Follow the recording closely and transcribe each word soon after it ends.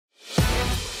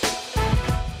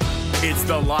It's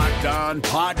the Locked On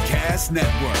Podcast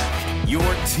Network, your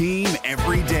team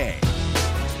every day.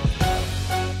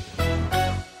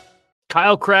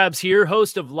 Kyle Krabs here,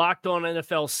 host of Locked On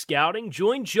NFL Scouting.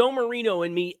 Join Joe Marino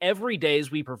and me every day as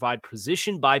we provide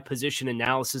position-by-position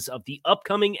analysis of the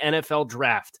upcoming NFL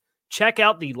Draft. Check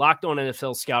out the Locked On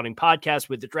NFL Scouting podcast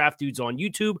with the Draft Dudes on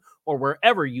YouTube or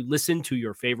wherever you listen to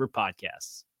your favorite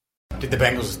podcasts. Did the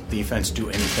Bengals defense do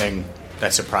anything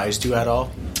that surprised you at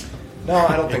all? No,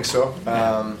 I don't think so.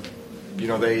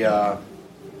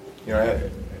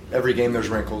 Every game there's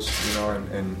wrinkles,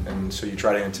 and so you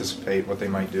try to anticipate what they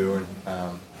might do,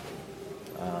 and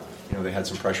they had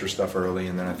some pressure stuff early,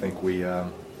 and then I think we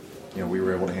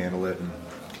were able to handle it and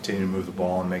continue to move the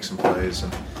ball and make some plays,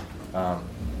 and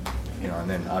and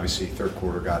then obviously third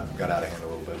quarter got out of hand a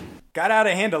little bit. Got out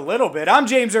of hand a little bit. I'm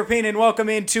James Rapine, and welcome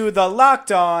into the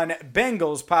Locked On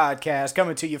Bengals podcast,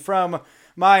 coming to you from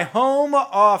my home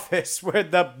office where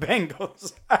the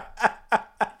Bengals,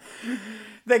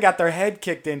 they got their head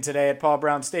kicked in today at Paul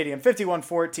Brown Stadium,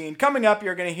 51-14. Coming up,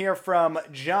 you're going to hear from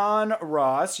John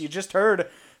Ross. You just heard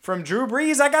from Drew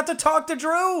Brees. I got to talk to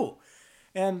Drew.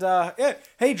 And,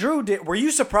 hey, Drew, were you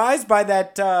surprised by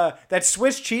that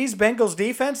Swiss cheese Bengals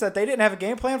defense, that they didn't have a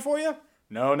game plan for you?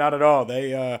 No, not at all.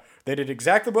 They did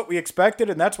exactly what we expected,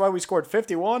 and that's why we scored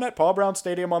 51 at Paul Brown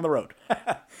Stadium on the road.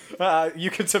 You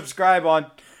can subscribe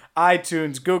on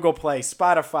iTunes, Google Play,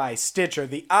 Spotify, Stitcher,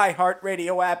 the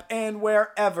iHeartRadio app, and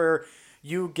wherever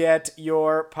you get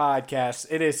your podcasts.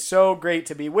 It is so great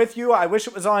to be with you. I wish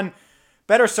it was on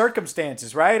better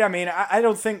circumstances, right? I mean, I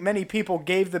don't think many people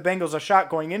gave the Bengals a shot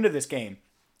going into this game.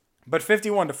 But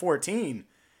 51-14,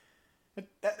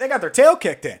 they got their tail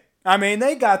kicked in. I mean,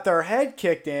 they got their head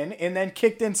kicked in and then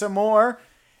kicked in some more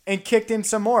and kicked in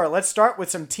some more. Let's start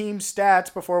with some team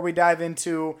stats before we dive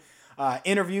into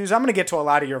interviews. I'm going to get to a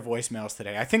lot of your voicemails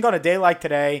today. I think on a day like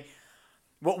today,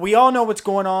 we all know what's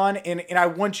going on, and I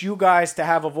want you guys to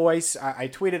have a voice. I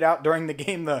tweeted out during the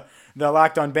game the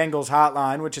Locked On Bengals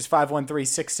hotline, which is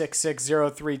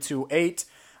 513-666-0328.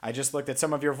 I just looked at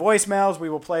some of your voicemails. We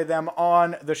will play them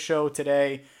on the show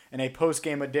today in a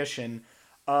post-game edition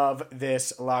of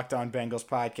this Locked On Bengals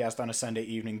podcast on a Sunday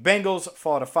evening. Bengals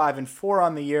fall to 5-4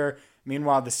 on the year.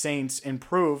 Meanwhile, the Saints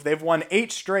improve. They've won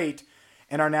 8 straight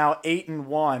and are now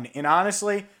 8-1. And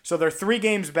honestly, so they're 3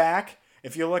 games back.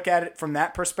 If you look at it from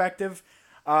that perspective,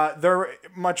 they're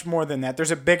much more than that. There's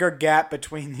a bigger gap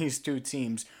between these two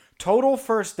teams. Total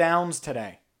first downs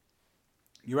today.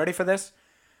 You ready for this?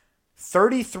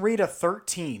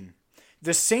 33-13.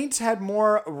 The Saints had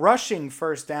more rushing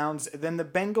first downs than the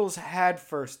Bengals had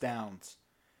first downs.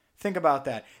 Think about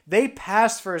that. They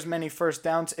passed for as many first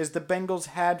downs as the Bengals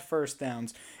had first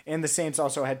downs. And the Saints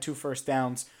also had 2 first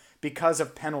downs because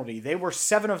of penalty. They were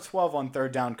 7 of 12 on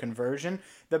third down conversion.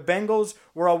 The Bengals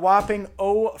were a whopping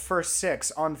 0 for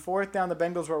 6. On fourth down, the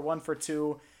Bengals were 1 for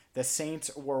 2. The Saints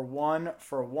were 1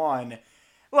 for 1.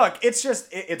 Look,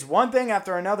 it's one thing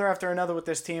after another with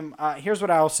this team. Here's what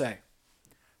I'll say.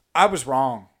 I was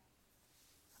wrong.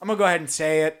 I'm going to go ahead and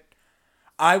say it.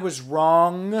 I was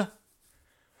wrong.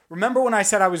 Remember when I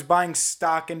said I was buying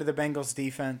stock into the Bengals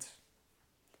defense?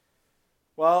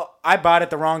 Well, I bought at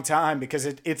the wrong time because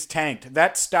it's tanked.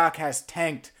 That stock has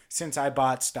tanked since I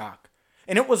bought stock.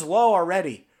 And it was low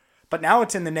already, but now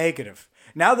it's in the negative.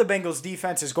 Now the Bengals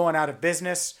defense is going out of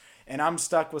business, and I'm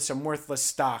stuck with some worthless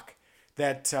stock.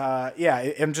 That,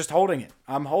 I'm just holding it.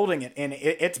 I'm holding it, and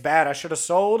it's bad. I should have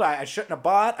sold. I shouldn't have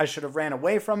bought. I should have ran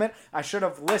away from it. I should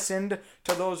have listened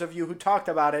to those of you who talked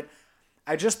about it.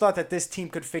 I just thought that this team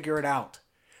could figure it out.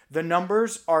 The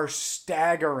numbers are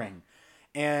staggering,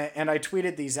 and I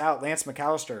tweeted these out. Lance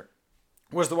McAllister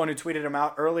was the one who tweeted them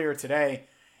out earlier today,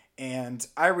 and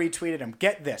I retweeted them.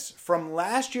 Get this. From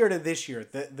last year to this year,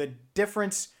 the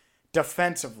difference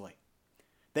defensively.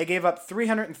 They gave up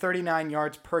 339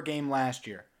 yards per game last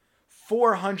year,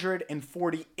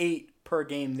 448 per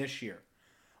game this year.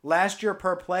 Last year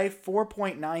per play,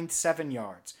 4.97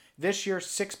 yards. This year,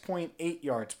 6.8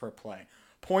 yards per play.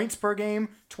 Points per game,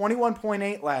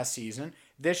 21.8 last season.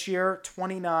 This year,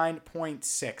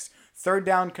 29.6. Third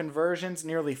down conversions,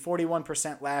 nearly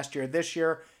 41% last year. This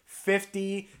year,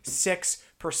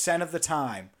 56% of the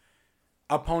time,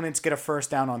 opponents get a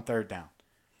first down on third down.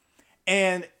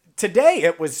 And today,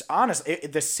 it was honest.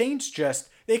 The Saints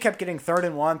they kept getting 3rd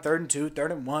and 1, 3rd and 2,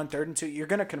 3rd and 1, 3rd and 2. You're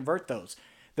going to convert those.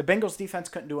 The Bengals defense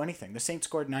couldn't do anything. The Saints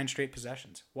scored 9 straight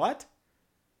possessions. What?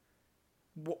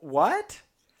 What?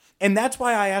 And that's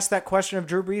why I asked that question of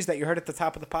Drew Brees that you heard at the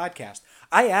top of the podcast.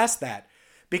 I asked that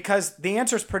because the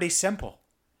answer is pretty simple.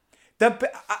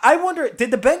 I wonder,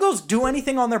 did the Bengals do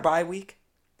anything on their bye week?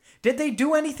 Did they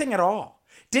do anything at all?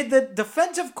 Did the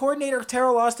defensive coordinator,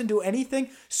 Terrell Austin, do anything?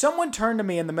 Someone turned to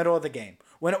me in the middle of the game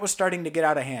when it was starting to get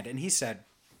out of hand, and he said,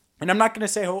 and I'm not going to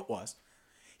say who it was,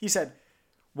 he said,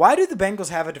 why do the Bengals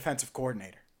have a defensive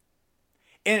coordinator?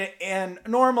 And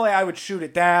normally I would shoot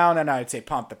it down, and I'd say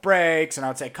pump the brakes, and I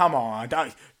would say, come on,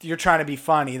 you're trying to be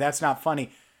funny. That's not funny.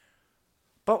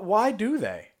 But why do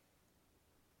they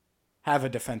have a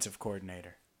defensive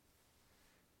coordinator?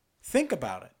 Think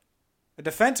about it. A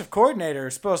defensive coordinator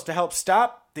is supposed to help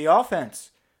stop the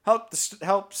offense,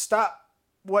 help stop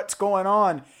what's going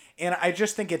on. And I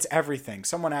just think it's everything.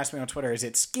 Someone asked me on Twitter, is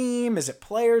it scheme? Is it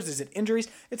players? Is it injuries?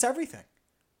 It's everything.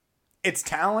 It's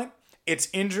talent. It's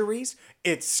injuries.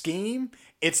 It's scheme.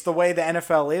 It's the way the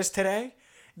NFL is today.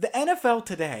 The NFL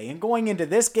today, and going into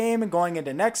this game and going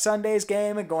into next Sunday's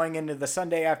game and going into the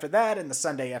Sunday after that and the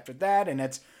Sunday after that, and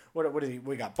it's, what is he?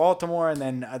 We got Baltimore and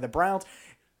then the Browns.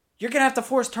 You're going to have to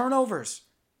force turnovers.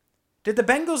 Did the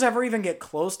Bengals ever even get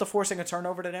close to forcing a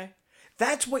turnover today?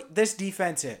 That's what this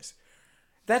defense is.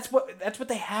 That's what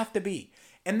they have to be.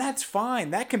 And that's fine.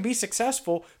 That can be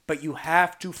successful, but you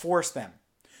have to force them.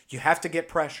 You have to get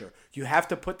pressure. You have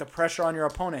to put the pressure on your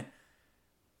opponent.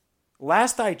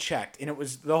 Last I checked, and it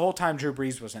was the whole time Drew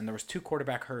Brees was in, there was 2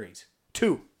 quarterback hurries.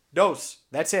 2. Dos.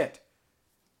 That's it.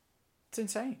 It's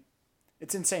insane.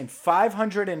 It's insane.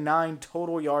 509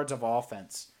 total yards of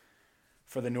offense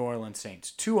for the New Orleans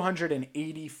Saints.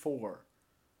 284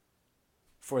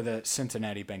 for the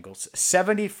Cincinnati Bengals.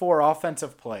 74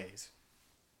 offensive plays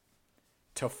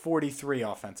to 43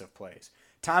 offensive plays.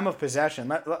 Time of possession.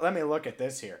 Let me look at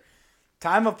this here.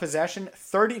 Time of possession,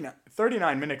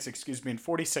 39 minutes, and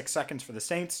 46 seconds for the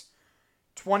Saints.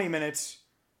 20 minutes,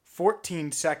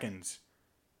 14 seconds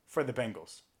for the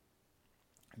Bengals.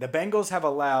 The Bengals have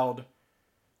allowed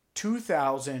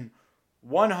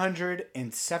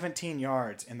 2,117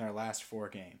 yards in their last 4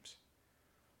 games.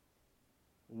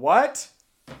 What?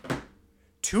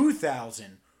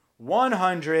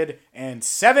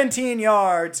 2,117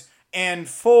 yards in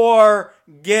 4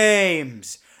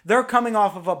 games. They're coming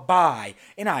off of a bye,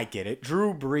 and I get it.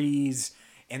 Drew Brees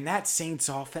and that Saints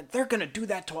offense, they're going to do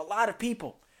that to a lot of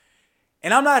people.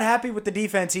 And I'm not happy with the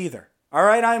defense either. All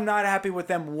right, I'm not happy with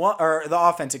them, or the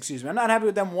offense, excuse me. I'm not happy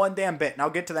with them one damn bit, and I'll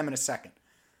get to them in a second.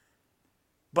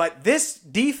 But this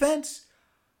defense,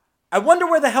 I wonder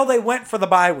where the hell they went for the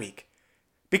bye week.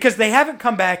 Because they haven't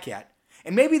come back yet.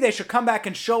 And maybe they should come back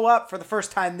and show up for the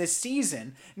first time this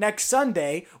season, next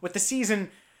Sunday, with the season,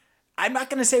 I'm not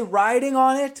going to say riding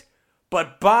on it,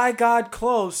 but by God,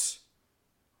 close.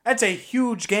 That's a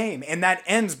huge game, and that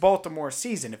ends Baltimore's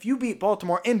season. If you beat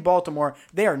Baltimore in Baltimore,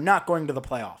 they are not going to the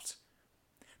playoffs.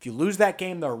 If you lose that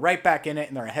game, they're right back in it,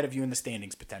 and they're ahead of you in the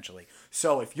standings, potentially.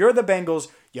 So if you're the Bengals,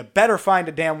 you better find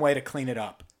a damn way to clean it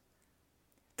up.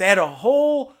 They had a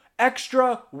whole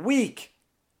extra week.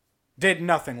 Did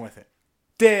nothing with it.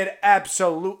 Did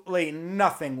absolutely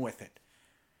nothing with it.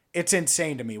 It's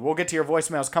insane to me. We'll get to your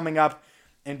voicemails coming up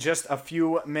in just a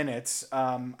few minutes.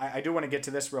 I do want to get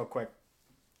to this real quick.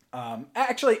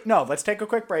 Actually, no, let's take a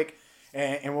quick break,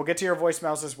 and we'll get to your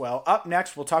voicemails as well. Up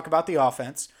next, we'll talk about the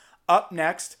offense. Up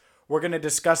next, we're going to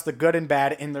discuss the good and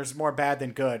bad, and there's more bad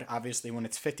than good, obviously, when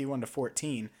it's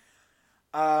 51-14.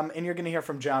 And you're going to hear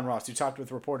from John Ross, who talked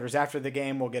with reporters after the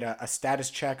game. We'll get a status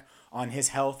check on his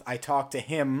health. I talked to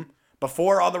him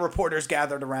before all the reporters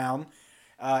gathered around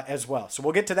as well. So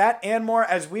we'll get to that and more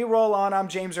as we roll on. I'm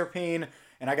James Erpine,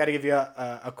 and I got to give you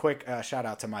a quick shout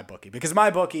out to MyBookie, because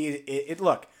MyBookie,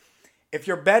 look, if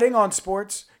you're betting on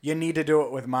sports, you need to do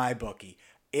it with MyBookie.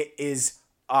 It is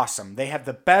awesome. They have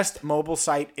the best mobile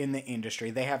site in the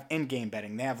industry. They have in-game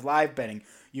betting. They have live betting.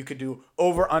 You could do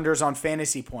over-unders on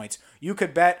fantasy points. You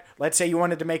could bet, let's say you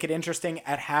wanted to make it interesting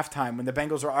at halftime when the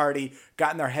Bengals are already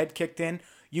gotten their head kicked in.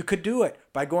 You could do it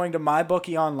by going to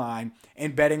MyBookie online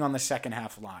and betting on the second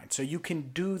half line. So you can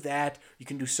do that. You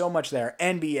can do so much there.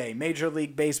 NBA, Major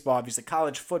League Baseball, obviously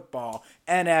college football,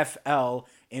 NFL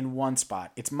in one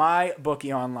spot. It's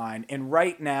MyBookie online. And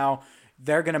right now,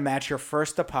 they're going to match your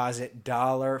first deposit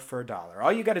dollar for dollar.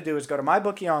 All you got to do is go to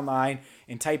MyBookie online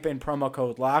and type in promo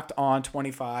code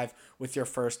LOCKEDON25 with your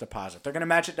first deposit. They're going to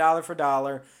match it dollar for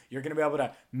dollar. You're going to be able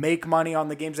to make money on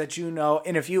the games that you know.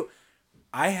 And if you...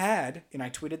 I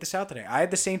tweeted this out today, I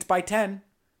had the Saints by 10,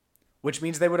 which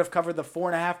means they would have covered the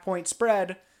 4.5-point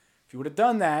spread. If you would have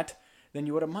done that, then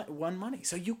you would have won money.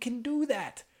 So you can do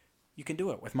that. You can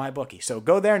do it with MyBookie. So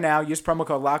go there now. Use promo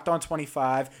code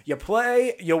LOCKEDON25. You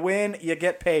play, you win, you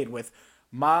get paid with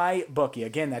MyBookie.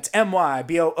 Again, that's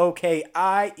MyBookie,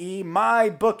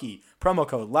 MyBookie. Promo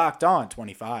code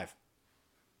LOCKEDON25.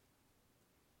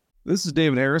 This is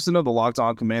David Harrison of the Locked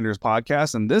On Commanders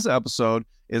podcast, and this episode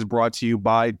is brought to you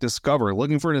by Discover.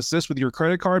 Looking for an assist with your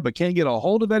credit card but can't get a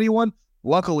hold of anyone?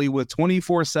 Luckily, with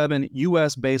 24/7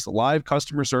 U.S.-based live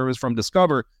customer service from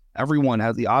Discover, everyone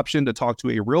has the option to talk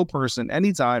to a real person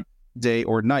anytime, day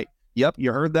or night. Yep,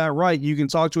 you heard that right. You can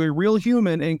talk to a real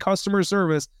human in customer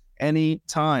service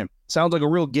anytime. Sounds like a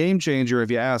real game changer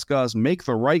if you ask us. Make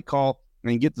the right call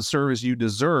and get the service you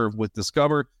deserve with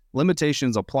Discover.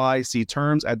 Limitations apply. See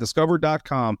terms at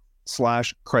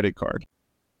discover.com/credit-card.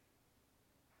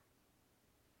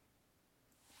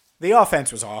 The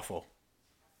offense was awful.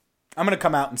 I'm going to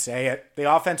come out and say it. The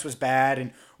offense was bad,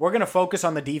 and we're going to focus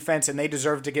on the defense, and they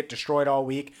deserve to get destroyed all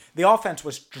week. The offense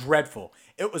was dreadful.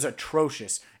 It was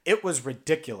atrocious. It was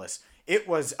ridiculous. It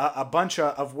was a bunch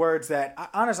of words that,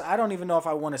 honestly, I don't even know if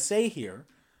I want to say here.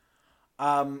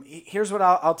 Here's what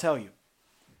I'll tell you.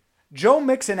 Joe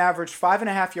Mixon averaged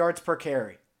 5.5 yards per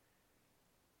carry,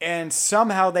 and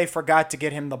somehow they forgot to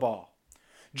get him the ball.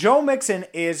 Joe Mixon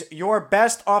is your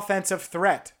best offensive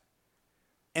threat,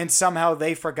 and somehow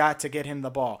they forgot to get him the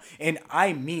ball. And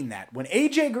I mean that. When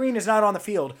A.J. Green is not on the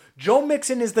field, Joe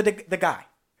Mixon is the guy.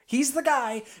 He's the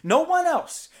guy. No one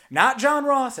else. Not John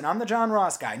Ross, and I'm the John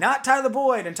Ross guy. Not Tyler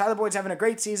Boyd, and Tyler Boyd's having a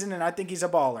great season, and I think he's a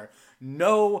baller.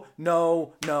 No.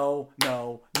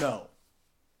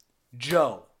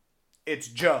 Joe. It's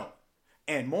Joe.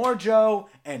 And more Joe,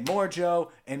 and more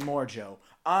Joe, and more Joe.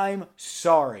 I'm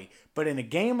sorry, but in a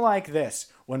game like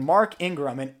this, when Mark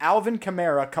Ingram and Alvin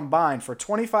Kamara combined for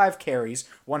 25 carries,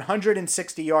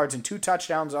 160 yards, and 2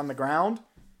 touchdowns on the ground,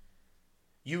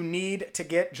 you need to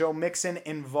get Joe Mixon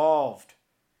involved.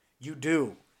 You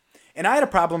do. And I had a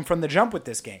problem from the jump with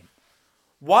this game.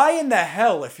 Why in the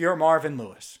hell, if you're Marvin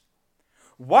Lewis,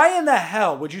 why in the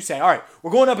hell would you say, all right,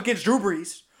 we're going up against Drew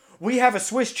Brees. We have a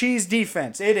Swiss cheese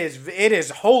defense. It is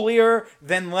holier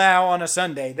than thou on a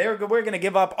Sunday. We're going to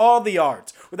give up all the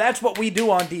yards. Well, that's what we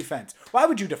do on defense. Why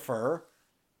would you defer?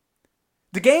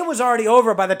 The game was already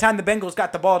over by the time the Bengals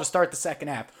got the ball to start the second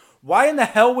half. Why in the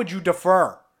hell would you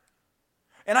defer?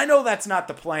 And I know that's not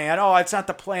the plan. Oh, it's not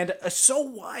the plan. So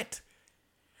what?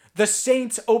 The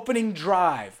Saints' opening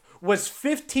drive was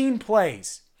 15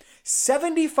 plays,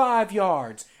 75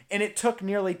 yards, and it took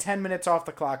nearly 10 minutes off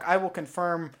the clock. I will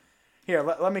confirm. Here,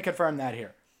 let me confirm that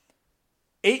here.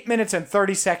 8 minutes and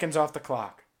 30 seconds off the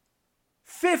clock.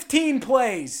 15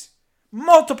 plays.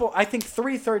 Multiple, I think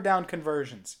 3 third down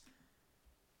conversions.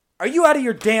 Are you out of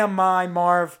your damn mind,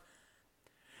 Marv?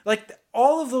 Like,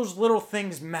 all of those little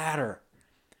things matter.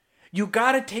 You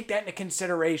got to take that into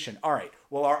consideration. All right,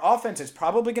 well, our offense is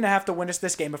probably going to have to win us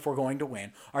this game if we're going to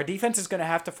win. Our defense is going to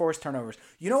have to force turnovers.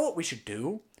 You know what we should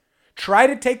do? Try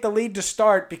to take the lead to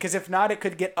start, because if not, it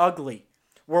could get ugly.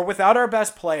 We're without our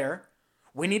best player.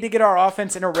 We need to get our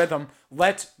offense in a rhythm.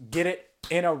 Let's get it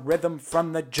in a rhythm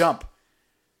from the jump.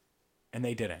 And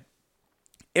they didn't.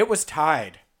 It was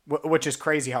tied, which is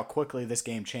crazy how quickly this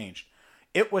game changed.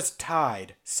 It was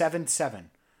tied 7-7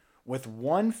 with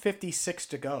 1:56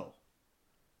 to go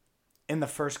in the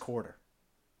first quarter.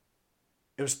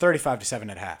 It was 35-7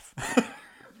 at half.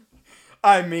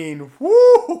 I mean,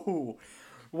 whoo!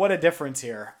 What a difference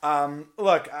here.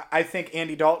 Look, I think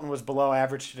Andy Dalton was below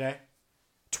average today.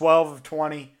 12 of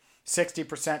 20,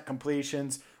 60%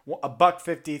 completions,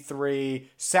 $153,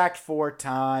 sacked 4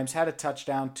 times, had a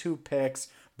touchdown, 2 picks.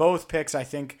 Both picks, I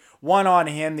think, one on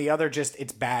him, the other just,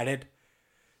 it's batted.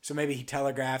 So maybe he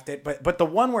telegraphed it. But the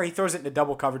one where he throws it into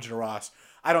double coverage to Ross,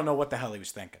 I don't know what the hell he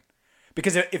was thinking.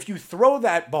 Because if you throw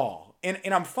that ball, and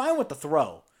I'm fine with the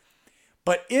throw,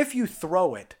 but if you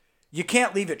throw it, you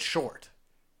can't leave it short.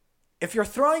 If you're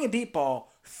throwing a deep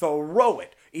ball, throw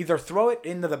it. Either throw it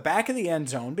into the back of the end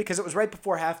zone, because it was right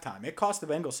before halftime. It cost the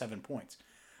Bengals 7 points.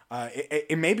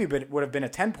 It maybe would have been a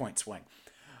 10-point swing.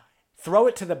 Throw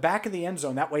it to the back of the end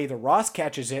zone. That way either Ross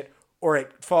catches it, or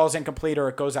it falls incomplete, or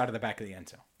it goes out of the back of the end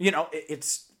zone. You know,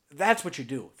 that's what you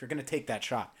do if you're going to take that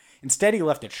shot. Instead, he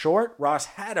left it short. Ross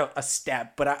had a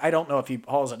step, but I don't know if he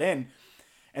hauls it in.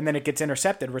 And then it gets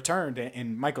intercepted, returned,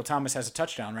 and Michael Thomas has a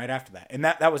touchdown right after that. And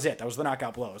that was it. That was the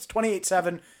knockout blow. It was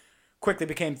 28-7, quickly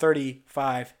became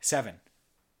 35-7.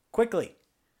 Quickly.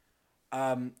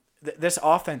 This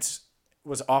offense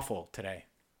was awful today.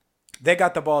 They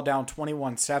got the ball down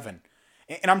 21-7.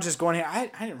 And I'm just going here. I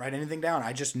didn't write anything down.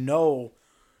 I just know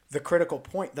the critical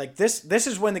point. Like, this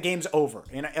is when the game's over.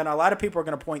 And a lot of people are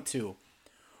going to point to,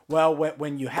 well,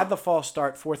 when you had the false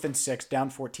start, 4th and 6, down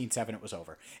 14-7, it was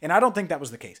over. And I don't think that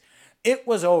was the case. It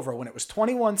was over when it was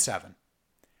 21-7.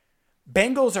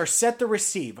 Bengals are set to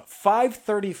receive,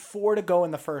 5:34 to go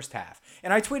in the first half.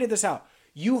 And I tweeted this out.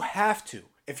 You have to,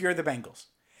 if you're the Bengals,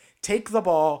 take the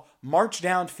ball, march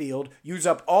downfield, use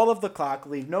up all of the clock,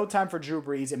 leave no time for Drew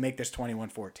Brees, and make this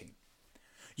 21-14.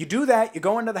 You do that, you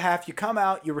go into the half, you come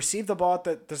out, you receive the ball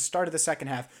at the start of the second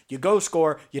half, you go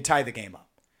score, you tie the game up.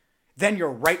 Then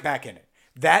you're right back in it.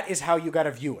 That is how you got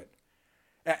to view it.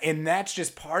 And that's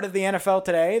just part of the NFL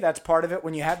today. That's part of it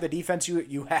when you have the defense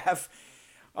you have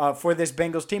for this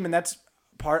Bengals team. And that's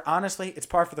honestly, it's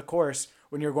par for the course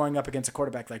when you're going up against a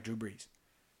quarterback like Drew Brees.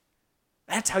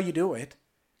 That's how you do it.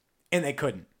 And they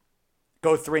couldn't.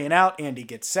 Go 3 and out. Andy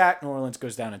gets sacked. New Orleans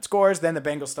goes down and scores. Then the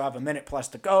Bengals still have a minute plus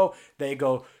to go. They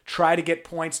go try to get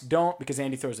points. Don't, because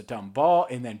Andy throws a dumb ball.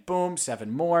 And then boom,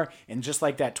 7 more. And just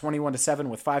like that, 21-7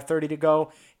 with 5:30 to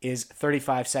go is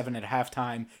 35-7 at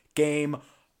halftime. Game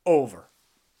over.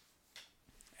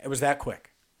 It was that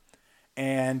quick.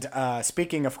 And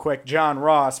speaking of quick, John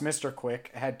Ross, Mr. Quick,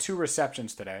 had 2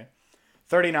 receptions today.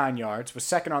 39 yards. Was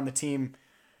second on the team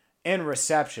in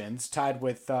receptions. Tied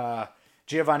with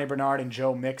Giovanni Bernard and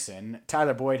Joe Mixon.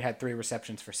 Tyler Boyd had 3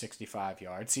 receptions for 65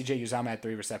 yards. CJ Uzomah had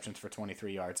 3 receptions for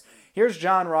 23 yards. Here's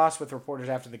John Ross with reporters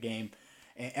after the game.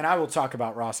 And I will talk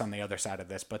about Ross on the other side of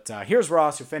this. But here's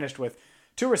Ross, who finished with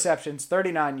 2 receptions,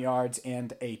 39 yards,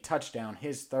 and a touchdown,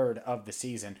 his 3rd of the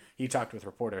season. He talked with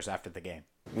reporters after the game.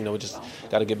 We just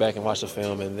got to get back and watch the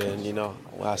film, and then, we'll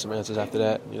have some answers after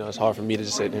that. It's hard for me to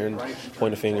just sit here and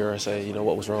point a finger or say,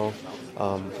 what was wrong.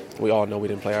 We all know we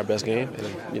didn't play our best game,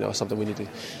 and, it's something we need to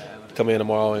come in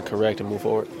tomorrow and correct and move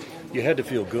forward. You had to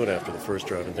feel good after the first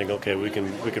drive and think, okay, we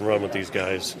can run with these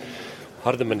guys. How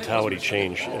did the mentality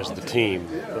change as the team,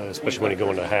 especially when you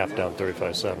go into half down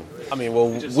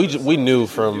 35-7? We knew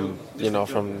from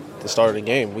the start of the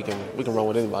game we can run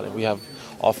with anybody. We have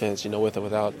offense, with or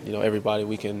without, everybody.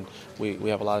 We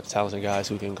have a lot of talented guys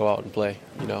who can go out and play.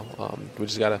 We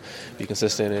just gotta be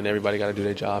consistent, and everybody got to do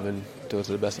their job and do it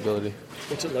to the best ability.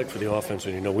 What's it like for the offense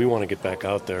when we want to get back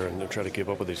out there and try to keep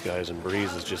up with these guys, and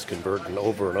Breeze is just converting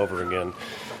over and over again?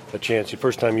 A chance, the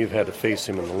first time you've had to face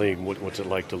him in the league, what's it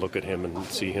like to look at him and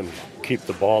see him keep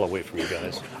the ball away from you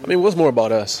guys? It was more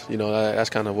about us. That's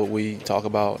kind of what we talk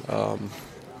about.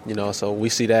 So we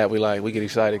see that, we get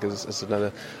excited because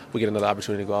we get another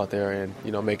opportunity to go out there and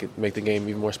make the game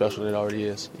even more special than it already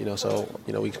is.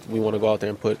 We want to go out there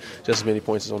and put just as many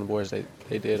points on the board as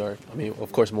they did, or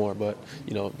of course more, but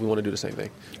we want to do the same thing.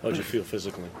 How did you feel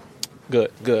physically?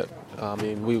 Good.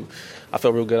 I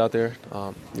felt real good out there.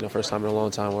 First time in a long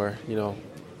time where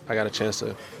I got a chance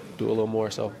to do a little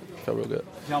more, so I felt real good.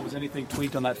 John, was anything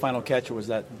tweaked on that final catch, or was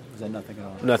that nothing at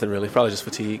all? Nothing really. Probably just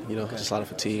fatigue. Just a lot of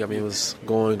fatigue. It was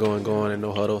going, and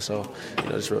no huddle, so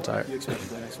just real tired. You expect to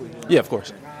play next week? Yeah, of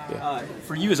course. Yeah.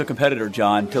 For you as a competitor,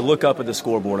 John, to look up at the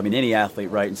scoreboard, any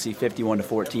athlete, right, and see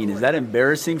 51-14, is that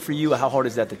embarrassing for you? How hard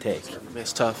is that to take?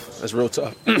 It's tough. It's real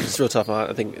tough. It's real tough.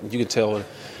 I think you can tell.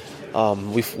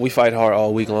 We fight hard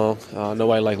all week long.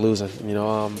 Nobody like losing.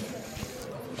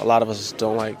 A lot of us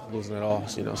don't like losing at all.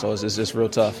 So it's just real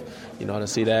tough. To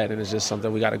see that, and it's just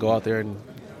something we got to go out there and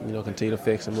continue to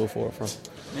fix and move forward from.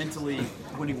 Mentally,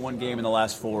 winning 1 game in the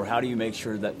last 4, how do you make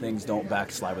sure that things don't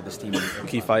backslide with this team? We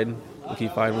keep fighting.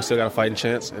 We still got a fighting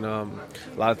chance, and a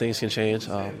lot of things can change.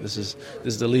 This is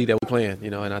the league that we play in,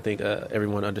 and I think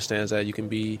everyone understands that you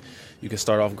can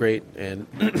start off great and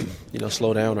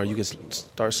slow down, or you can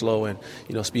start slow and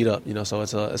speed up. So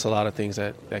it's a lot of things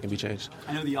that can be changed.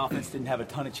 I know the offense didn't have a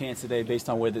ton of chance today based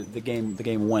on where the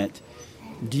game went.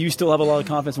 Do you still have a lot of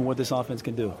confidence in what this offense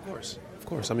can do? Of course.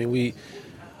 We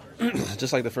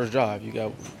just like the first drive, you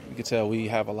can tell we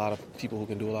have a lot of people who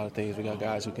can do a lot of things. We got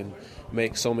guys who can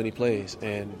make so many plays,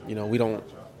 and we don't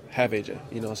have AJ.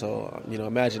 So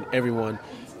imagine everyone.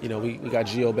 We got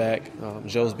Gio back.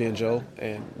 Joe's being Joe,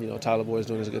 and Tyler Boyd's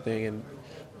doing his good thing,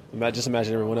 and just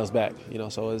imagine everyone else back.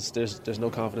 So there's no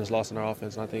confidence lost in our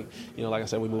offense. And I think like I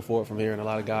said, we move forward from here, and a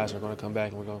lot of guys are going to come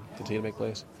back, and we're going to continue to make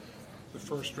plays. The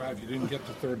first drive, you didn't get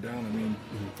to 3rd down.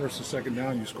 First and second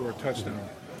down, you score a touchdown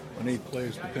on 8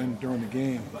 plays, but then during the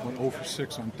game, went 0 for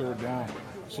 6 on 3rd down.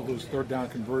 So those 3rd down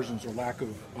conversions or lack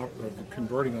of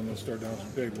converting on those 3rd downs was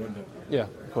big, wasn't it? Yeah,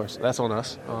 of course. That's on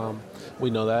us. We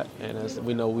know that, and as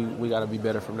we know we got to be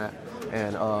better from that.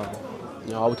 And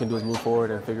all we can do is move forward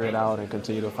and figure it out and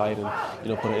continue to fight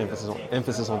and put an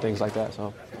emphasis on things like that.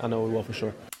 So I know we will for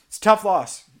sure. It's a tough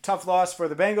loss. Tough loss for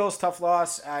the Bengals. Tough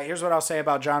loss. Here's what I'll say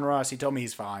about John Ross. He told me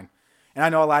he's fine. And I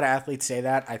know a lot of athletes say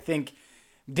that. I think,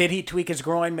 did he tweak his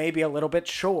groin maybe a little bit?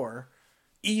 Sure.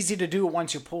 Easy to do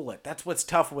once you pull it. That's what's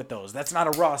tough with those. That's not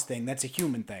a Ross thing. That's a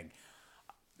human thing.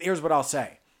 Here's what I'll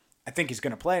say. I think he's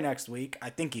going to play next week. I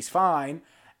think he's fine.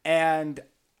 And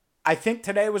I think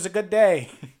today was a good day.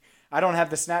 I don't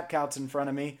have the snap counts in front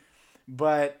of me,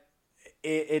 but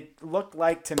it looked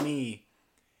like to me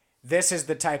this is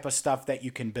the type of stuff that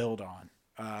you can build on.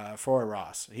 for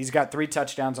Ross. He's got 3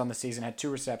 touchdowns on the season, had 2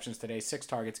 receptions today, 6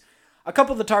 targets. A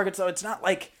couple of the targets, though, it's not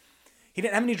like he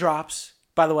didn't have any drops,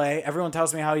 by the way. Everyone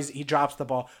tells me how he drops the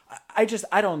ball. I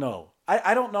don't know.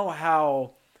 I don't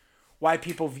know why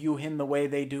people view him the way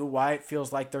they do, why it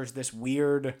feels like there's this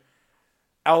weird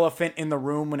elephant in the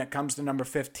room when it comes to number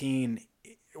 15.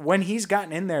 When he's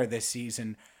gotten in there this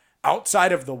season,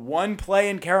 outside of the one play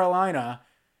in Carolina,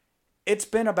 it's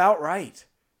been about right.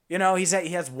 You know, he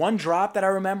has 1 drop that I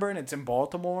remember, and it's in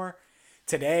Baltimore.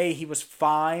 Today, he was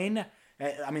fine.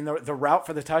 I mean, the route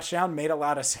for the touchdown made a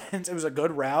lot of sense. It was a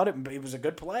good route. It was a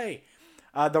good play.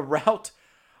 The route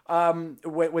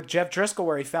with Jeff Driscoll,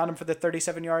 where he found him for the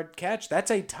 37-yard catch,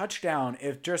 that's a touchdown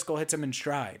if Driscoll hits him in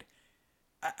stride.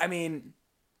 I mean,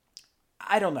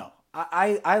 I don't know.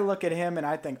 I look at him and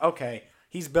I think, okay,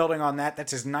 he's building on that.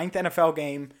 That's his 9th NFL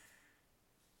game,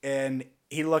 and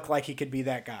he looked like he could be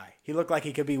that guy. He looked like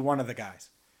he could be one of the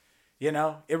guys. You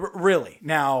know? Really.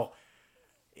 Now,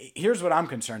 here's what I'm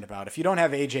concerned about. If you don't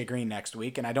have A.J. Green next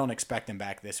week, and I don't expect him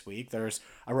back this week, there's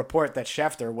a report that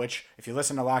Schefter, which, if you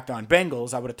listen to Locked On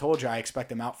Bengals, I would have told you I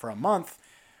expect him out for a month.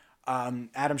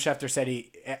 Adam Schefter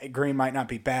said Green might not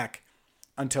be back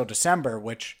until December,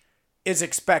 which is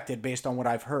expected based on what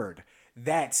I've heard.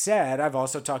 That said, I've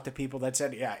also talked to people that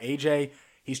said, yeah, AJ,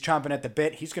 he's chomping at the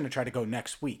bit. He's going to try to go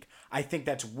next week. I think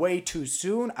that's way too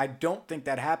soon. I don't think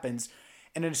that happens.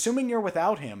 And assuming you're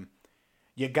without him,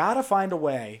 you got to find a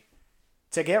way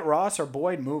to get Ross or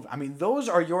Boyd moved. I mean, those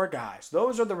are your guys.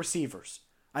 Those are the receivers.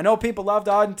 I know people loved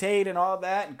Auden Tate and all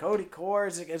that, and Cody Core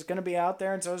is going to be out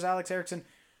there, and so is Alex Erickson.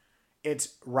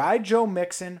 It's ride Joe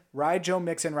Mixon, ride Joe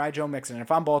Mixon, ride Joe Mixon. And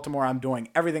if I'm Baltimore, I'm doing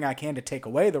everything I can to take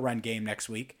away the run game next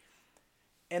week.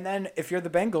 And then if you're the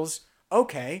Bengals,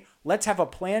 okay, let's have a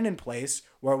plan in place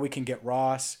where we can get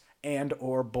Ross and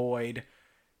or Boyd,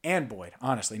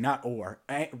 honestly, not or,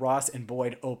 Ross and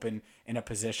Boyd open in a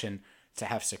position to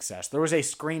have success. There was a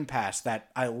screen pass that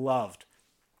I loved,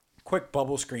 quick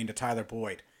bubble screen to Tyler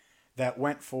Boyd that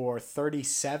went for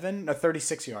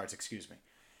 36 yards, excuse me.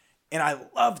 And I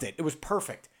loved it. It was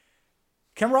perfect.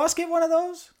 Can Ross get one of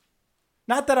those?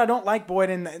 Not that I don't like Boyd,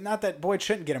 and not that Boyd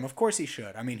shouldn't get him. Of course he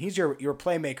should. I mean, he's your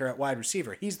playmaker at wide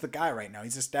receiver. He's the guy right now.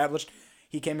 He's established.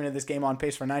 He came into this game on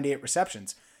pace for 98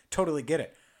 receptions. Totally get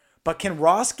it. But can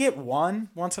Ross get one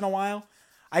once in a while?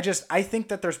 I think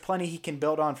that there's plenty he can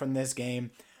build on from this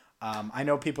game. I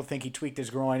know people think he tweaked his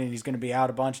groin and he's going to be out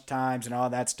a bunch of times and all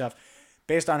that stuff.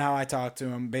 Based on how I talked to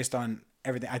him, based on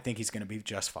everything, I think he's going to be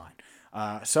just fine.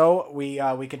 So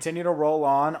we continue to roll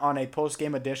on a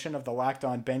post-game edition of the Locked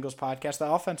On Bengals podcast.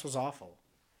 The offense was awful.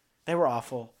 They were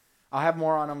awful. I'll have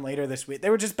more on them later this week. They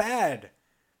were just bad.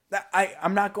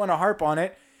 I'm not going to harp on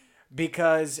it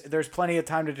because there's plenty of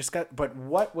time to discuss. But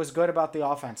what was good about the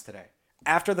offense today?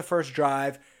 After the first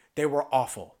drive, they were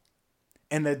awful.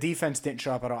 And the defense didn't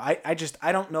show up at all.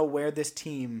 I don't know what this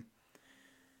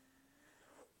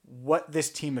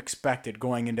team expected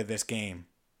going into this game.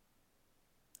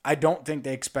 I don't think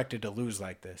they expected to lose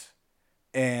like this.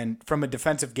 And from a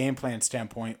defensive game plan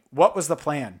standpoint, what was the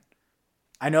plan?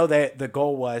 I know that the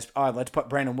goal was, let's put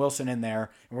Brandon Wilson in there,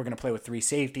 and we're going to play with 3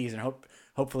 safeties and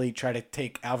hopefully try to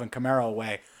take Alvin Kamara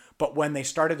away. But when they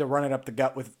started to run it up the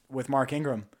gut with Mark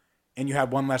Ingram, and you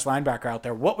had one less linebacker out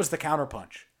there, what was the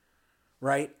counterpunch?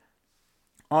 Right?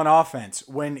 On offense,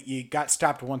 when you got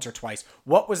stopped once or twice,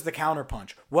 what was the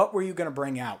counterpunch? What were you going to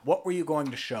bring out? What were you going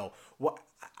to show?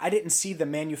 I didn't see the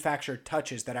manufactured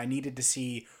touches that I needed to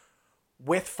see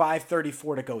with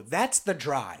 5:34 to go. That's the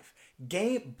drive.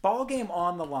 Ball game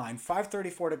on the line,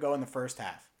 5:34 to go in the first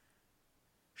half.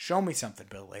 Show me something,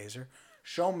 Bill Lazor.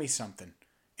 Show me something,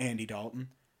 Andy Dalton.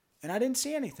 And I didn't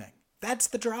see anything. That's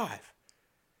the drive.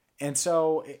 And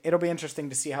so it'll be interesting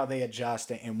to see how they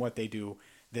adjust and what they do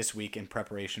this week in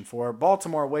preparation for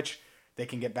Baltimore, which they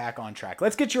can get back on track.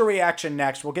 Let's get your reaction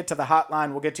next. We'll get to the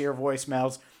hotline. We'll get to your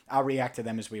voicemails. I'll react to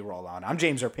them as we roll on. I'm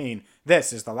James Erpine.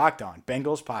 This is the Locked On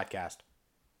Bengals podcast.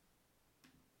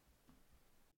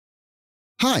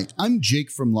 Hi, I'm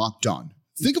Jake from Locked On.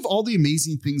 Think of all the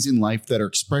amazing things in life that are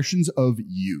expressions of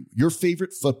you, your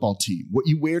favorite football team, what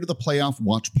you wear to the playoff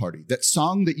watch party, that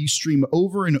song that you stream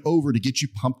over and over to get you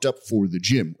pumped up for the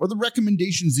gym, or the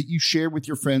recommendations that you share with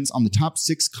your friends on the top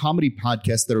 6 comedy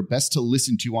podcasts that are best to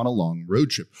listen to on a long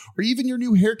road trip, or even your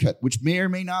new haircut, which may or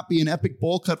may not be an epic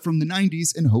bowl cut from the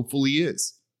 90s and hopefully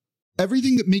is.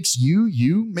 Everything that makes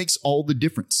you makes all the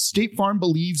difference. State Farm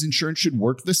believes insurance should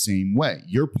work the same way.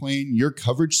 Your plan, your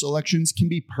coverage selections can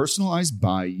be personalized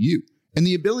by you. And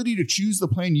the ability to choose the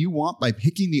plan you want by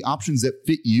picking the options that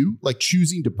fit you, like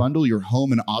choosing to bundle your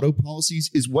home and auto policies,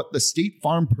 is what the State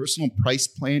Farm Personal Price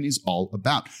Plan is all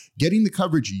about. Getting the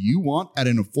coverage you want at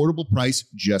an affordable price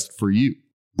just for you.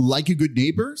 Like a good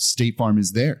neighbor, State Farm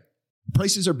is there.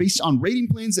 Prices are based on rating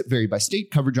plans that vary by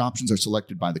state. Coverage options are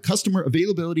selected by the customer.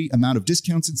 Availability, amount of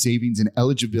discounts and savings, and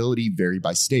eligibility vary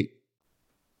by state.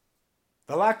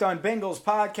 The Locked On Bengals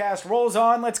podcast rolls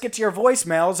on. Let's get to your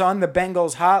voicemails on the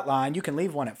Bengals hotline. You can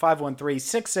leave one at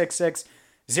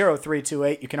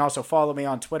 513-666-0328. You can also follow me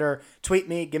on Twitter. Tweet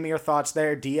me. Give me your thoughts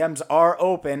there. DMs are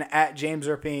open at James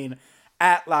Erpine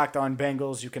at Locked On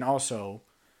Bengals. You can also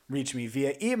reach me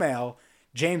via email,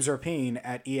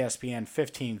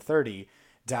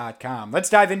 jameserpine@espn1530.com. Let's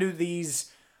dive into these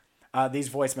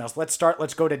voicemails.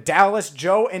 Let's go to Dallas.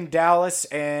 Joe in Dallas,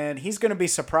 and he's going to be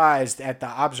surprised at the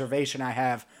observation I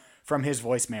have from his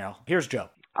voicemail. Here's Joe.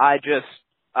 I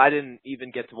didn't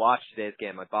even get to watch today's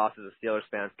game. My boss is a Steelers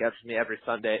fan, schedules me every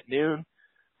Sunday at noon,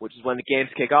 which is when the games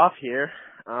kick off here.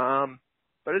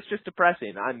 But it's just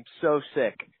depressing. I'm so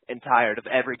sick and tired of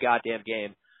every goddamn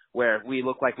game where we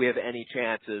look like we have any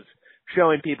chances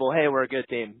showing people, hey, we're a good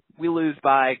team. We lose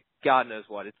by God knows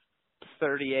what. It's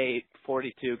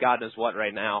 38-42, God knows what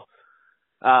right now,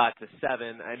 to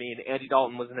 7. I mean, Andy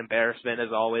Dalton was an embarrassment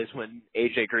as always when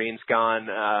AJ Green's gone.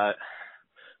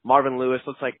 Marvin Lewis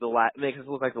makes us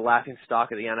look like the laughing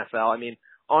stock of the NFL. I mean,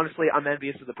 honestly, I'm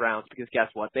envious of the Browns because guess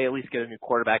what? They at least get a new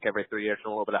quarterback every 3 years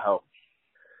and a little bit of hope.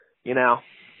 You know,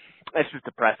 it's just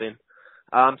depressing.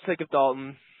 I'm sick of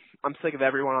Dalton. I'm sick of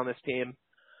everyone on this team.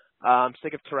 I'm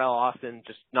sick of Terrell Austin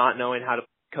just not knowing how to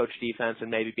coach defense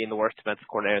and maybe being the worst defensive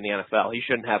coordinator in the NFL. He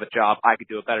shouldn't have a job. I could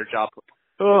do a better job.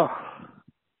 Ugh.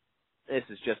 This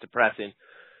is just depressing.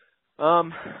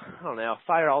 I don't know.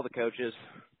 Fire all the coaches.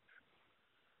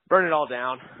 Burn it all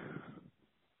down.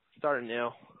 Start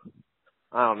anew.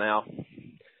 I don't know.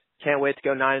 Can't wait to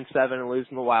go 9-7 and lose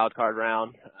in the wild card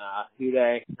round. Who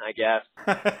day, I guess.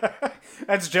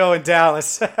 That's Joe in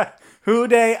Dallas. Who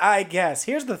day, I guess.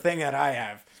 Here's the thing that I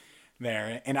have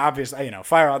there, and obviously,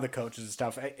 fire all the coaches and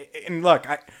stuff. And look,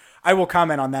 I will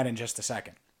comment on that in just a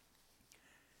second.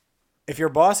 If your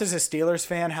boss is a Steelers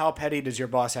fan, how petty does your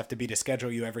boss have to be to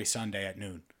schedule you every Sunday at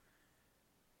noon?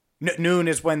 Noon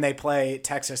is when they play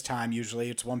Texas time. Usually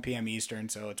it's 1 p.m. Eastern,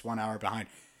 so it's 1 hour behind.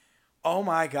 Oh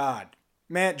my God.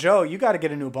 Man, Joe, you got to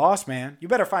get a new boss, man. You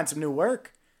better find some new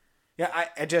work. Yeah,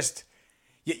 I just,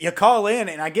 you call in,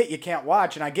 and I get you can't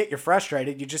watch, and I get you're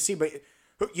frustrated. You just see, but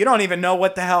you don't even know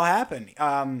what the hell happened.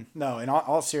 No, in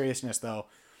all seriousness, though,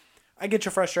 I get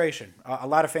your frustration. A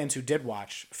lot of fans who did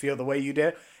watch feel the way you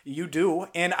do.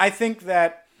 And I think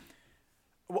that,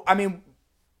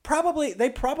 they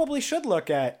probably should look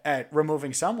at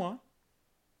removing someone.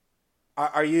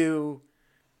 Are you,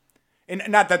 and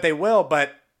not that they will,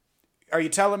 but are you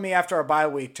telling me after a bye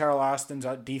week, Terrell Austin's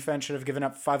defense should have given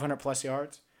up 500 plus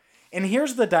yards? And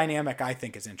here's the dynamic I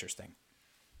think is interesting.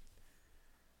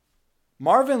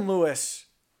 Marvin Lewis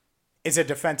is a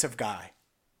defensive guy.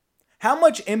 How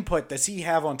much input does he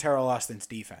have on Terrell Austin's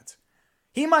defense?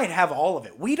 He might have all of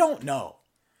it. We don't know.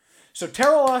 So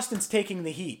Terrell Austin's taking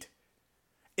the heat.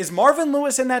 Is Marvin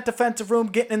Lewis in that defensive room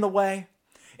getting in the way?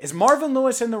 Is Marvin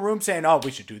Lewis in the room saying, oh,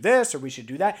 we should do this or we should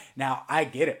do that? Now, I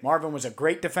get it. Marvin was a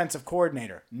great defensive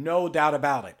coordinator. No doubt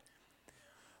about it.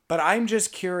 But I'm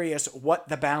just curious what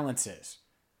the balance is.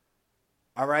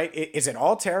 All right? Is it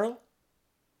all Terrell?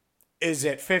 Is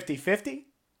it 50-50?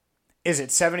 Is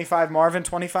it 75 Marvin,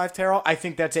 25 Terrell? I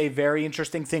think that's a very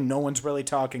interesting thing no one's really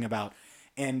talking about.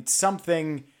 And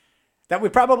something that we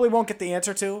probably won't get the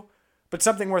answer to, but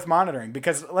something worth monitoring.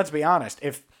 Because let's be honest,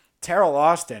 if Terrell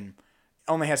Austin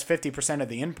only has 50% of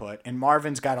the input and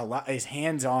Marvin's got his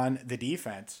hands on the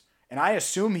defense, and I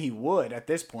assume he would at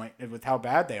this point with how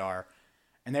bad they are,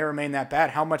 and they remain that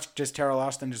bad, how much does Terrell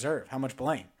Austin deserve? How much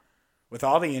blame? With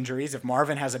all the injuries, if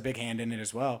Marvin has a big hand in it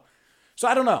as well. So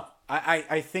I don't know.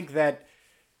 I think that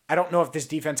I don't know if this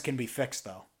defense can be fixed,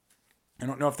 though. I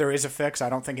don't know if there is a fix. I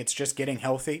don't think it's just getting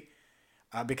healthy.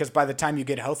 Because by the time you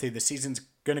get healthy, the season's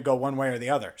going to go one way or the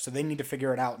other. So they need to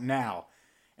figure it out now.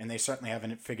 And they certainly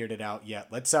haven't figured it out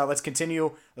yet. Let's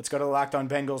continue. Let's go to the Locked On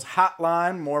Bengals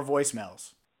hotline. More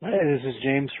voicemails. Hey, this is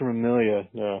James from Amelia.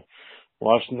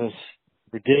 Watching this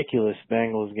ridiculous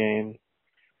Bengals game.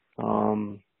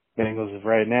 Bengals have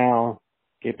right now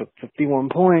gave up 51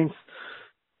 points.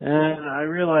 And I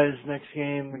realize next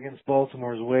game against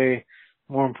Baltimore is way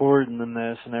more important than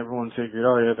this, and everyone figured,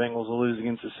 oh yeah, Bengals will lose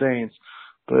against the Saints.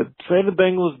 But say the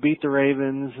Bengals beat the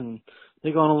Ravens and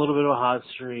they go on a little bit of a hot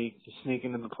streak to sneak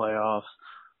into the playoffs.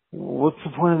 What's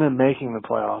the point of them making the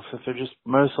playoffs if they're just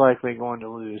most likely going to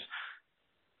lose?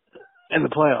 in the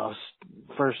playoffs,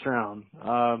 first round.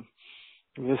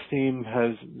 This team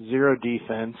has zero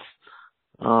defense.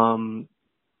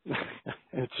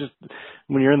 It's just,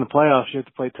 when you're in the playoffs, you have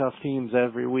to play tough teams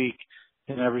every week.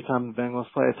 And every time the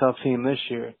Bengals play a tough team this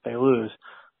year, they lose.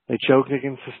 They choked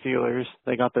against the Steelers.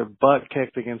 They got their butt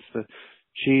kicked against the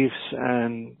Chiefs.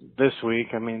 And this week,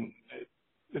 I mean,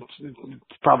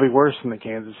 it's probably worse than the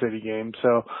Kansas City game.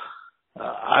 So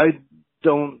I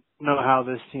don't know how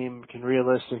this team can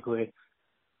realistically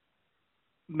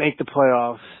make the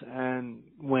playoffs and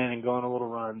win and go on a little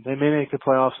run. They may make the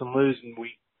playoffs and lose in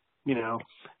week,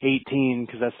 18,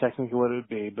 because that's technically what it would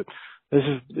be. But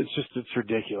it's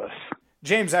ridiculous.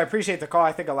 James, I appreciate the call.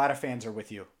 I think a lot of fans are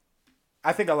with you.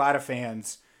 I think a lot of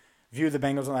fans view the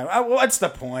Bengals and like, oh, what's the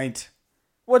point?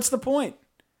 What's the point?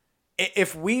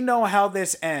 If we know how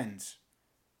this ends,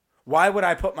 why would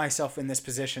I put myself in this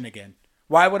position again?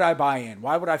 Why would I buy in?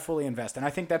 Why would I fully invest? And I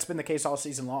think that's been the case all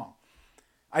season long.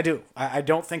 I do. I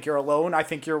don't think you're alone. I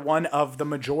think you're one of the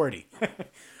majority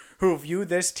who view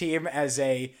this team as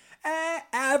a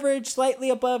average, slightly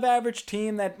above average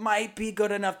team that might be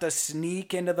good enough to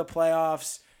sneak into the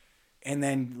playoffs and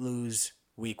then lose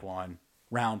week 1,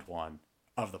 round 1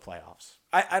 of the playoffs.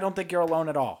 I don't think you're alone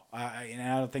at all. I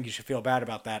don't think you should feel bad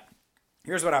about that.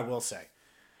 Here's what I will say.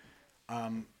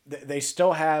 They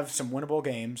still have some winnable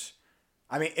games.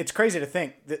 I mean, it's crazy to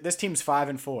think that this team's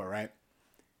 5-4, right?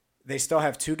 They still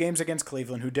have 2 games against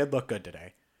Cleveland, who did look good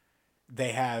today.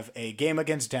 They have a game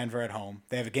against Denver at home.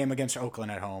 They have a game against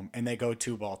Oakland at home, and they go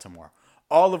to Baltimore.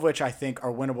 All of which I think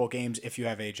are winnable games if you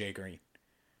have A.J. Green.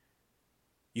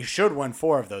 You should win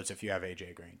 4 of those if you have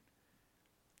A.J. Green.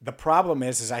 The problem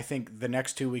is I think the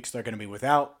next 2 weeks they're going to be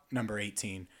without number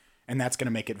 18, and that's going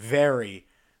to make it very,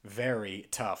 very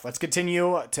tough. Let's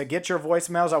continue to get your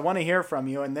voicemails. I want to hear from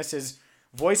you, and this is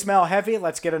voicemail heavy.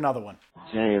 Let's get another one.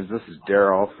 James, this is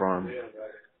Daryl from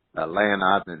Atlanta.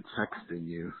 I've been texting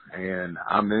you, and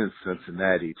I'm in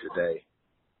Cincinnati today.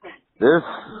 This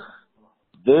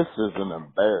is an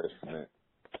embarrassment.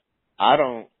 I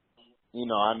know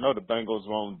the Bengals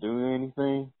won't do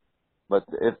anything, but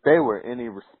if they were any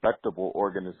respectable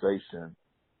organization,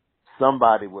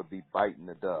 somebody would be biting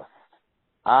the dust.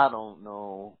 I don't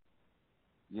know.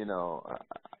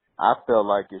 I feel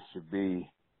like it should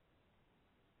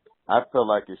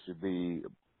be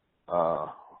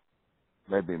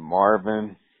maybe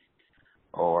Marvin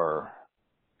or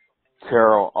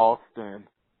Terrell Austin.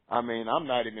 I mean, I'm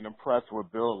not even impressed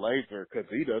with Bill Lazor because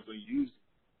he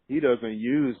doesn't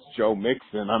use Joe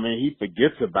Mixon. I mean, he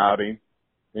forgets about him,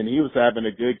 and he was having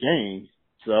a good game.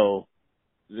 So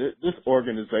this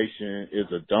organization is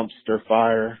a dumpster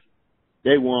fire.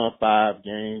 They won 5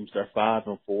 games. They're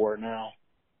 5-4 now.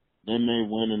 They may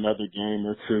win another game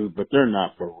or 2, but they're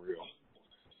not for real.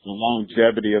 The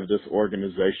longevity of this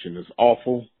organization is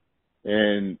awful,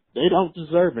 and they don't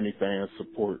deserve any fan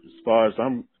support as far as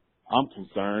I'm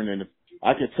concerned. And if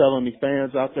I could tell any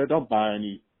fans out there, don't buy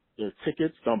their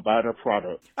tickets, don't buy their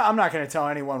product. I'm not going to tell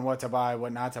anyone what to buy,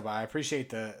 what not to buy. I appreciate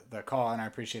the call, and I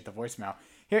appreciate the voicemail.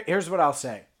 Here's what I'll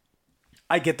say.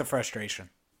 I get the frustration.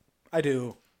 I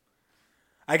do.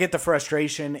 I get the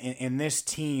frustration in this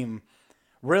team.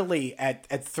 Really, at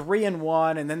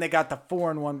 3-1, and then they got the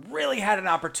 4-1, really had an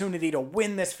opportunity to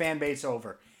win this fan base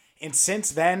over. And since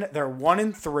then, they're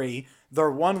 1-3. Their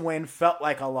 1 win felt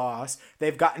like a loss.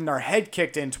 They've gotten their head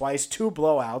kicked in twice, 2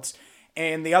 blowouts,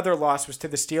 and the other loss was to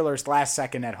the Steelers last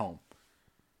second at home.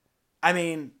 I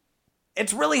mean,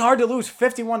 it's really hard to lose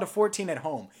 51-14 at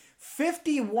home.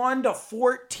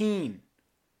 51-14.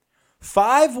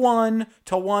 5-1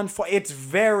 to 1-4. It's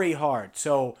very hard.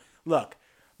 So, look.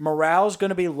 Morale's going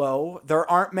to be low. There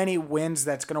aren't many wins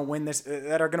that are going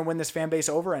to win this fan base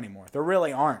over anymore. There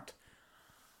really aren't.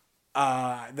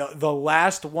 The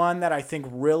last one that I think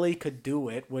really could do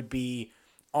it would be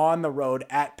on the road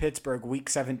at Pittsburgh week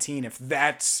 17, if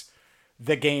that's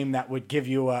the game that would give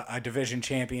you a division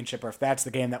championship, or if that's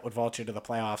the game that would vault you to the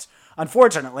playoffs.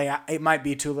 Unfortunately, it might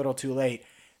be too little too late.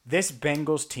 This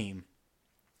Bengals team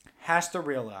has to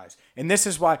realize, and this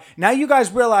is why, now you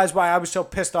guys realize why I was so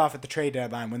pissed off at the trade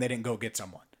deadline when they didn't go get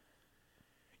someone.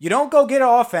 You don't go get an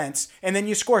offense, and then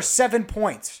you score 7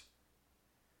 points.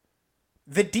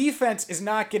 The defense is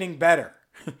not getting better.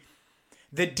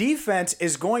 The defense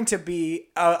is going to be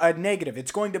a negative.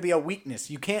 It's going to be a weakness.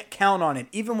 You can't count on it.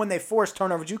 Even when they force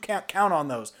turnovers, you can't count on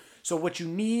those. So what you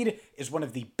need is one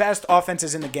of the best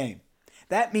offenses in the game.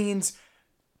 That means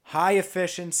high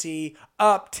efficiency,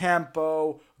 up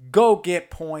tempo, go get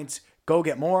points, Go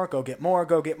get more, go get more,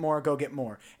 go get more, go get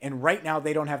more. And right now,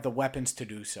 they don't have the weapons to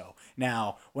do so.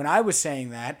 Now, when I was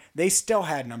saying that, they still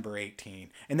had number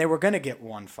 18, and they were going to get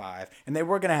 1-5, and they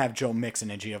were going to have Joe Mixon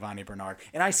and Giovanni Bernard,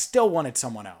 and I still wanted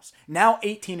someone else. Now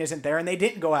 18 isn't there, and they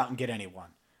didn't go out and get anyone.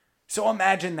 So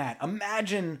imagine that.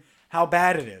 Imagine how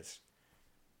bad it is.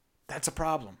 That's a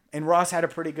problem. And Ross had a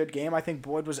pretty good game. I think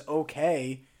Boyd was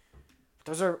okay.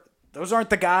 Those aren't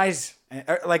the guys.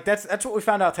 Like, that's what we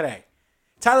found out today.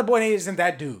 Tyler Boyd isn't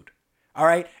that dude, all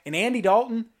right? And Andy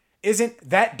Dalton isn't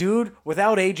that dude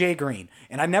without A.J. Green.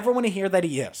 And I never want to hear that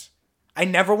he is. I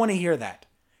never want to hear that.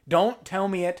 Don't tell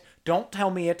me it. Don't tell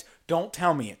me it. Don't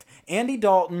tell me it. Andy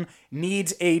Dalton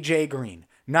needs A.J. Green,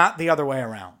 not the other way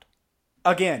around.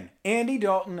 Again, Andy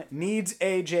Dalton needs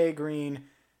A.J. Green,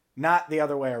 not the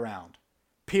other way around.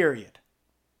 Period.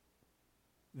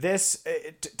 This,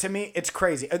 to me, it's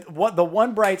crazy. The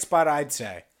one bright spot I'd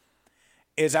say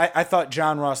is I thought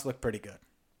John Ross looked pretty good.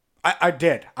 I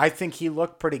did. I think he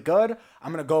looked pretty good.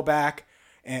 I'm going to go back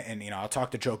and I'll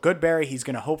talk to Joe Goodberry. He's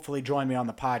going to hopefully join me on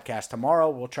the podcast tomorrow.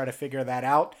 We'll try to figure that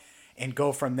out and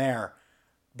go from there.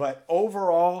 But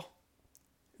overall,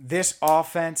 this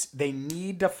offense, they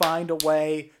need to find a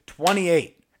way.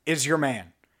 28 is your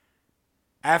man.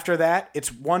 After that, it's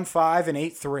 1-5 and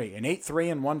 8-3, and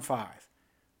 8-3 and 1-5.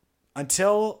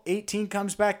 Until 18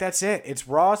 comes back, that's it. It's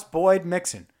Ross, Boyd,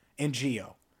 Mixon, and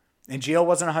Gio. And Gio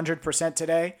wasn't 100%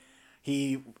 today.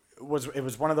 It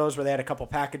was one of those where they had a couple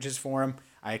packages for him.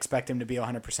 I expect him to be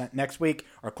 100% next week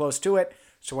or close to it,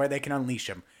 so where they can unleash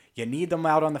him. You need them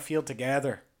out on the field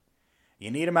together.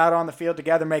 You need them out on the field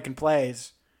together making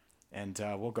plays. And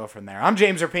we'll go from there. I'm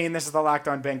James Rapien. This is the Locked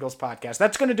On Bengals podcast.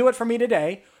 That's going to do it for me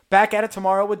today. Back at it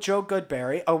tomorrow with Joe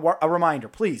Goodberry. A reminder,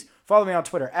 please follow me on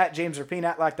Twitter at James Rapien,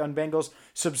 at Locked On Bengals.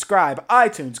 Subscribe,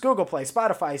 iTunes, Google Play,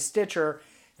 Spotify, Stitcher,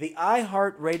 the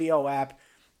iHeartRadio app,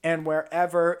 and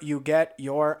wherever you get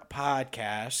your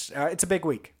podcasts. It's a big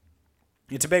week.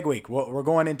 It's a big week. We're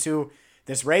going into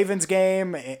this Ravens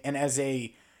game, and as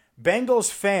a Bengals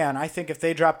fan, I think if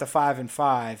they drop to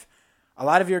 5-5, a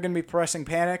lot of you are going to be pressing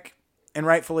panic, and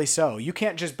rightfully so. You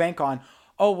can't just bank on,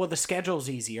 oh, well, the schedule's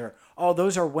easier. Oh,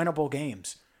 those are winnable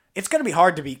games. It's going to be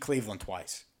hard to beat Cleveland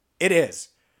twice. It is.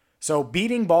 So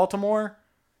beating Baltimore,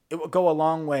 it will go a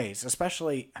long ways,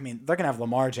 especially, they're going to have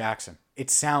Lamar Jackson. It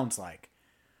sounds like.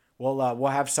 We'll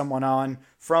have someone on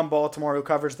from Baltimore who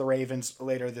covers the Ravens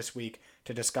later this week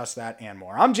to discuss that and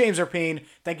more. I'm James Rapien.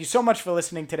 Thank you so much for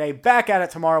listening today. Back at it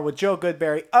tomorrow with Joe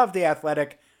Goodberry of The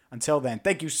Athletic. Until then,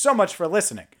 thank you so much for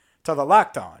listening to the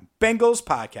Locked On Bengals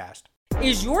podcast.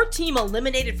 Is your team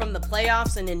eliminated from the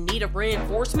playoffs and in need of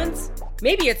reinforcements?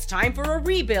 Maybe it's time for a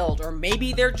rebuild, or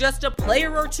maybe they're just a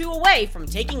player or two away from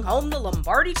taking home the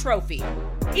Lombardi Trophy.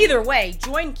 Either way,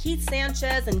 join Keith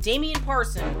Sanchez and Damian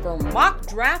Parson for Mock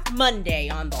Draft Monday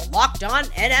on the Locked On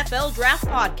NFL Draft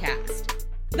Podcast.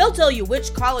 They'll tell you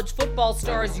which college football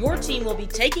stars your team will be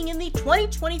taking in the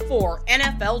 2024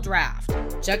 NFL Draft.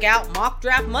 Check out Mock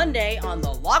Draft Monday on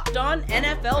the Locked On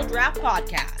NFL Draft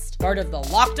Podcast, part of the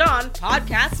Locked On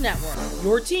Podcast Network,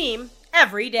 your team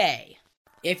every day.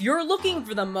 If you're looking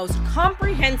for the most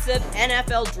comprehensive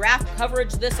NFL draft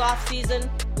coverage this offseason,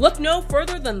 look no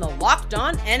further than the Locked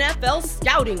On NFL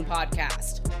Scouting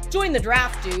Podcast. Join the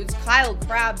draft dudes, Kyle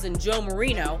Krabs and Joe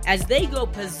Marino, as they go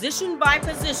position by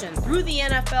position through the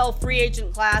NFL free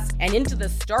agent class and into the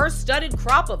star-studded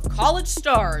crop of college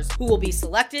stars who will be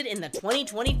selected in the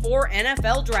 2024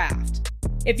 NFL Draft.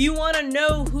 If you want to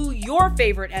know who your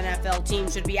favorite NFL team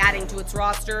should be adding to its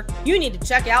roster, you need to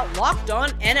check out Locked On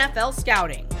NFL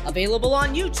Scouting, available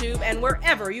on YouTube and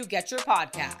wherever you get your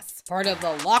podcasts. Part of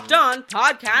the Locked On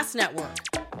Podcast Network,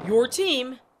 your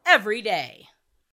team every day.